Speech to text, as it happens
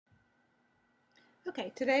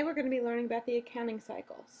Okay, today we're going to be learning about the accounting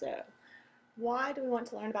cycle. So, why do we want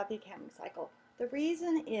to learn about the accounting cycle? The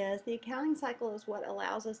reason is the accounting cycle is what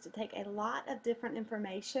allows us to take a lot of different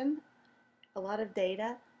information, a lot of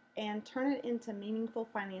data, and turn it into meaningful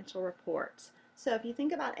financial reports. So if you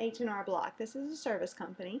think about H&R Block, this is a service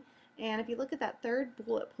company, and if you look at that third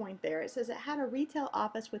bullet point there, it says it had a retail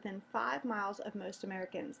office within 5 miles of most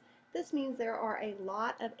Americans. This means there are a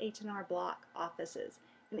lot of H&R Block offices.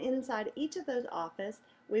 And inside each of those offices,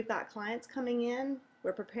 we've got clients coming in,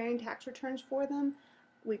 we're preparing tax returns for them,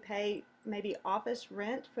 we pay maybe office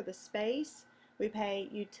rent for the space, we pay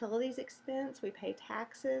utilities expense, we pay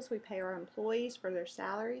taxes, we pay our employees for their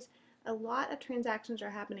salaries. A lot of transactions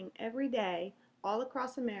are happening every day all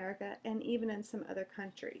across America and even in some other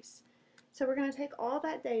countries. So we're going to take all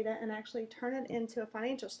that data and actually turn it into a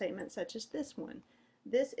financial statement such as this one.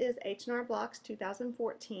 This is H&R Block's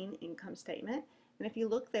 2014 income statement. And if you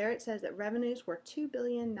look there, it says that revenues were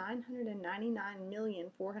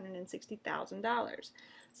 $2,999,460,000.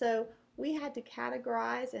 So we had to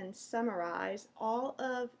categorize and summarize all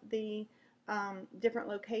of the different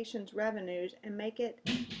locations' revenues and make it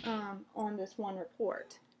on this one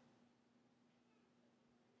report.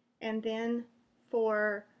 And then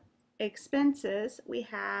for expenses, we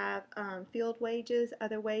have field wages,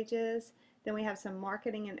 other wages. Then we have some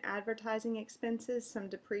marketing and advertising expenses, some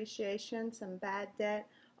depreciation, some bad debt,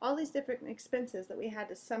 all these different expenses that we had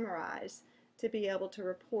to summarize to be able to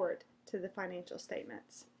report to the financial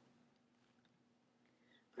statements.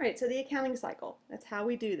 All right, so the accounting cycle, that's how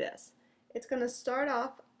we do this. It's going to start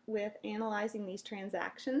off with analyzing these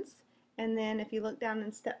transactions, and then if you look down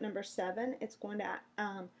in step number 7, it's going to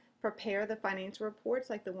prepare the financial reports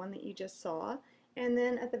like the one that you just saw. And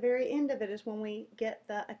then at the very end of it is when we get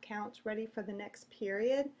the accounts ready for the next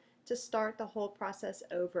period to start the whole process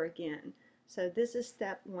over again. So this is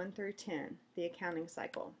step 1 through 10, the accounting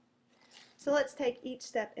cycle. So let's take each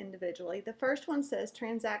step individually. The first one says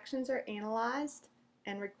transactions are analyzed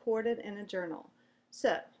and recorded in a journal.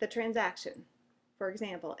 So the transaction, for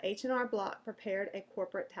example, H&R Block prepared a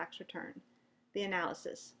corporate tax return. The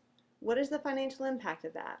analysis. What is the financial impact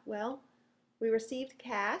of that? Well, we received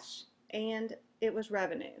cash and it was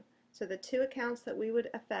revenue. So the two accounts that we would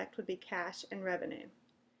affect would be cash and revenue.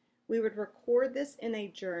 We would record this in a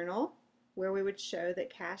journal where we would show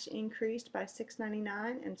that cash increased by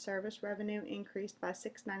 $6.99 and service revenue increased by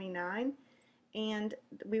 $6.99. And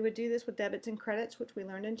we would do this with debits and credits, which we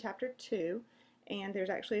learned in chapter 2. And there's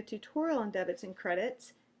actually a tutorial on debits and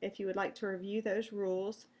credits if you would like to review those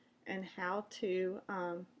rules and how to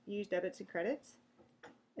use debits and credits.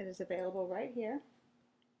 It is available right here.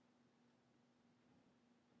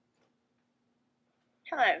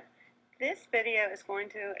 Hello, this video is going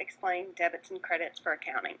to explain debits and credits for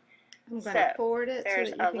accounting. I'm going to forward it so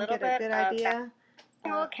that you can get a good idea. A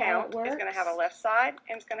single account is going to have a left side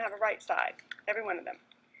and it's going to have a right side, every one of them.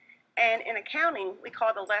 And in accounting, we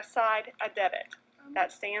call the left side a debit.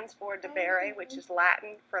 That stands for debere, which is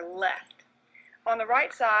Latin for left. On the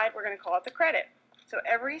right side, we're going to call it the credit. So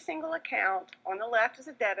every single account on the left is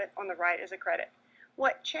a debit, on the right is a credit.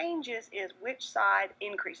 What changes is which side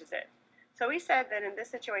increases it. So we said that in this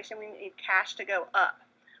situation we need cash to go up.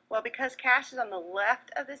 Well, because cash is on the left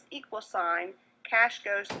of this equal sign, cash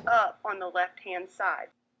goes up on the left-hand side.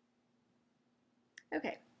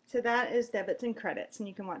 Okay, so that is debits and credits, and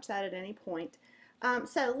you can watch that at any point.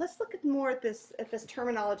 So let's look at more at this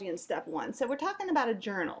terminology in step 1. So we're talking about a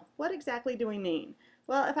journal. What exactly do we mean?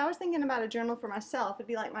 Well, if I was thinking about a journal for myself, it'd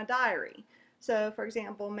be like my diary. So, for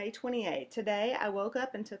example, May 28th, today I woke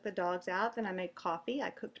up and took the dogs out, then I made coffee,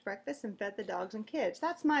 I cooked breakfast, and fed the dogs and kids.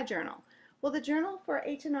 That's my journal. Well, the journal for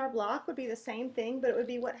H&R Block would be the same thing, but it would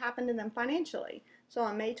be what happened to them financially. So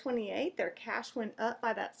on May 28th, their cash went up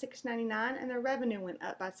by that $6.99 and their revenue went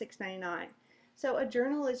up by $6.99. So a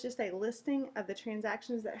journal is just a listing of the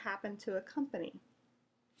transactions that happen to a company.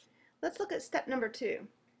 Let's look at step number 2.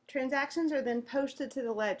 Transactions are then posted to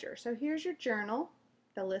the ledger. So here's your journal,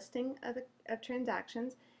 the listing of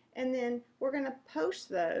transactions, and then we're going to post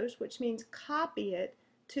those, which means copy it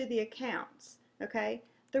to the accounts. Okay?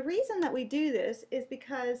 The reason that we do this is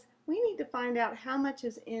because we need to find out how much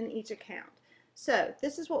is in each account. So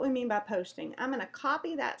this is what we mean by posting. I'm going to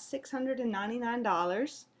copy that $699, and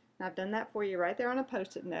I've done that for you right there on a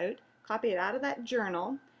post-it note, copy it out of that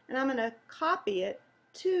journal, and I'm going to copy it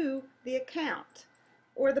to the account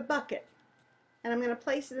or the bucket, and I'm going to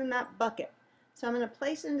place it in that bucket. So I'm going to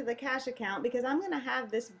place it into the cash account because I'm going to have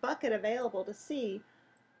this bucket available to see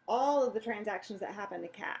all of the transactions that happen to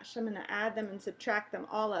cash. I'm going to add them and subtract them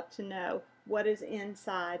all up to know what is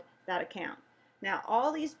inside that account. Now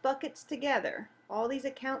all these buckets together, all these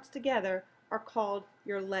accounts together are called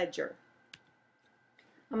your ledger.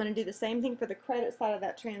 I'm going to do the same thing for the credit side of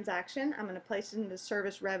that transaction. I'm going to place it in the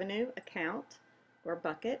service revenue account or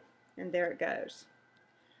bucket, and there it goes.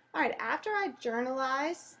 All right, after I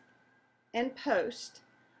journalize and post,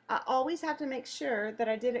 I always have to make sure that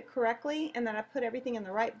I did it correctly and that I put everything in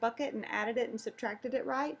the right bucket and added it and subtracted it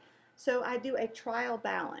right. So I do a trial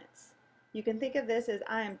balance. You can think of this as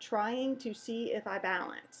I am trying to see if I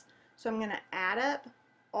balance. So I'm going to add up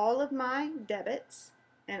all of my debits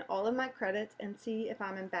and all of my credits and see if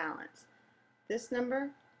I'm in balance. This number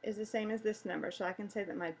is the same as this number, so I can say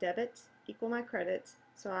that my debits equal my credits,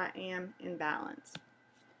 so I am in balance.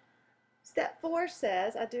 Step 4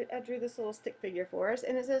 says, I drew this little stick figure for us,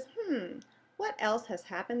 and it says, what else has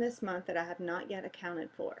happened this month that I have not yet accounted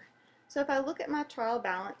for? So if I look at my trial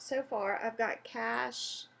balance, so far I've got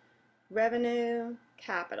cash, revenue,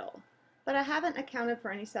 capital, but I haven't accounted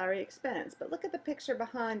for any salary expense. But look at the picture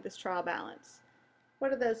behind this trial balance.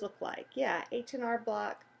 What do those look like? Yeah, H&R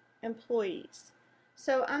Block employees.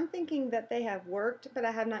 So I'm thinking that they have worked, but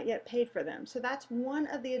I have not yet paid for them. So that's one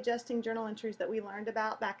of the adjusting journal entries that we learned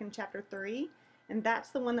about back in chapter 3, and that's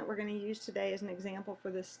the one that we're going to use today as an example for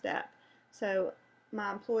this step. So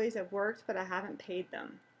my employees have worked, but I haven't paid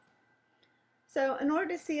them. So in order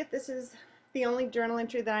to see if this is the only journal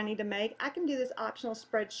entry that I need to make, I can do this optional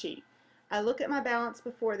spreadsheet. I look at my balance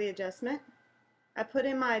before the adjustment. I put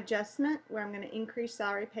in my adjustment where I'm going to increase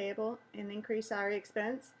salary payable and increase salary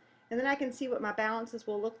expense. And then I can see what my balances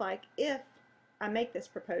will look like if I make this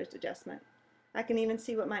proposed adjustment. I can even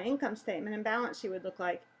see what my income statement and balance sheet would look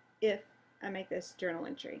like if I make this journal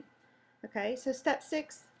entry. Okay, so step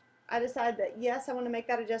 6, I decide that yes, I want to make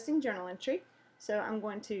that adjusting journal entry. So I'm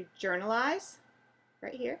going to journalize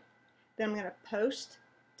right here. Then I'm going to post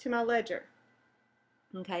to my ledger.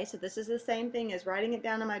 Okay, so this is the same thing as writing it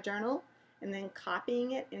down in my journal and then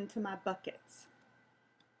copying it into my buckets.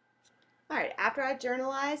 Alright, after I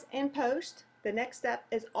journalize and post, the next step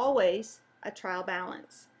is always a trial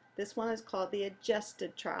balance. This one is called the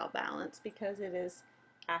adjusted trial balance because it is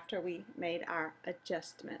after we made our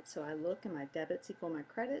adjustment. So I look and my debits equal my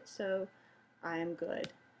credits, so I am good.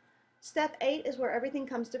 Step 8 is where everything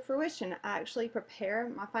comes to fruition. I actually prepare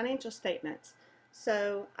my financial statements.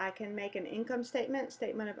 So I can make an income statement,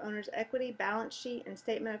 statement of owner's equity, balance sheet, and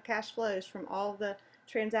statement of cash flows from all the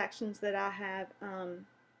transactions that I have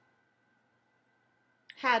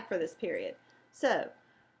had for this period. So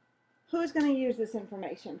who's going to use this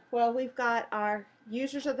information? Well, we've got our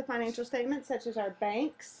users of the financial statement, such as our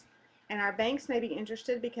banks, and our banks may be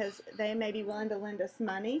interested because they may be willing to lend us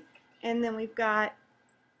money. And then we've got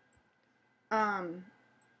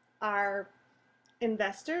our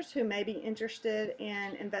investors who may be interested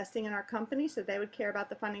in investing in our company, so they would care about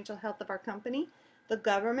the financial health of our company. The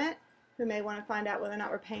government, who may want to find out whether or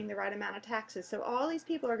not we're paying the right amount of taxes. So all these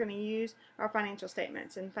people are going to use our financial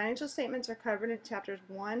statements. And financial statements are covered in chapters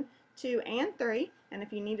 1, 2, and 3. And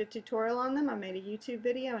if you need a tutorial on them, I made a YouTube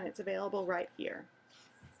video and it's available right here.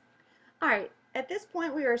 Alright, at this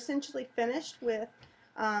point we are essentially finished with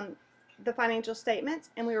the financial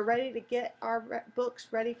statements, and we were ready to get our books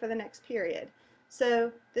ready for the next period.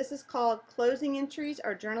 So this is called closing entries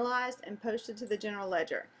are journalized and posted to the general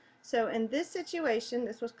ledger. So in this situation,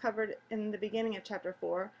 this was covered in the beginning of chapter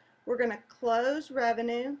 4, we're going to close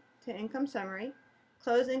revenue to income summary,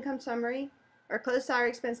 close income summary, or close salary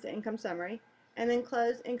expense to income summary, and then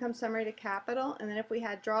close income summary to capital, and then if we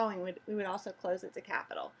had drawing, we would also close it to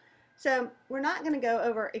capital. So we're not going to go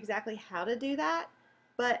over exactly how to do that,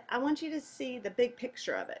 but I want you to see the big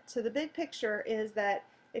picture of it. So the big picture is that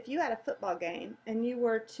if you had a football game and you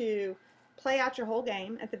were to play out your whole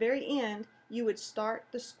game, at the very end, you would start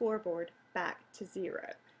the scoreboard back to 0.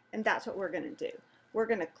 And that's what we're going to do. We're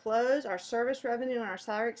going to close our service revenue and our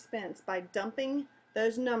salary expense by dumping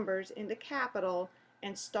those numbers into capital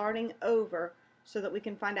and starting over so that we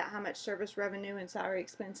can find out how much service revenue and salary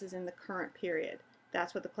expenses in the current period.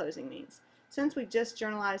 That's what the closing means. Since we just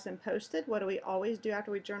journalized and posted, what do we always do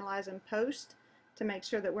after we journalize and post to make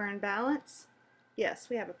sure that we're in balance? Yes,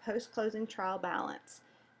 we have a post-closing trial balance.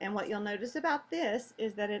 And what you'll notice about this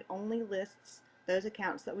is that it only lists those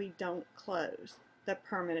accounts that we don't close, the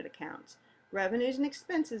permanent accounts. Revenues and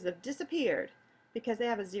expenses have disappeared because they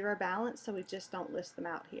have a 0 balance, so we just don't list them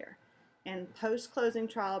out here. And post-closing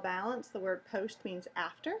trial balance, the word post means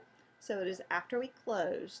after, so it is after we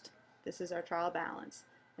closed. This is our trial balance,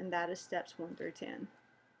 and that is steps 1 through 10.